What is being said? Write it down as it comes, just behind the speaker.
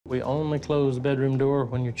We only close the bedroom door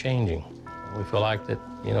when you're changing. We feel like that,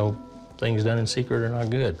 you know, things done in secret are not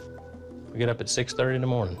good. We get up at 6:30 in the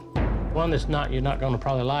morning. One that's you're not going to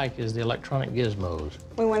probably like is the electronic gizmos.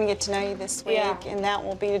 We want to get to know you this week, Yeah. and that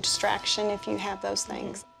will be a distraction if you have those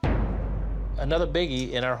things. Another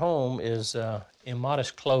biggie in our home is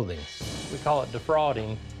immodest clothing. We call it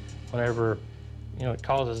defrauding whenever, you know, it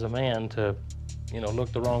causes a man to, you know,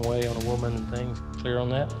 look the wrong way on a woman and things. Clear on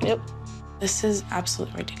that? Yep. This is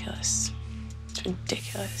absolutely ridiculous. It's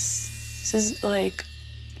ridiculous. This is like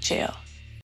jail.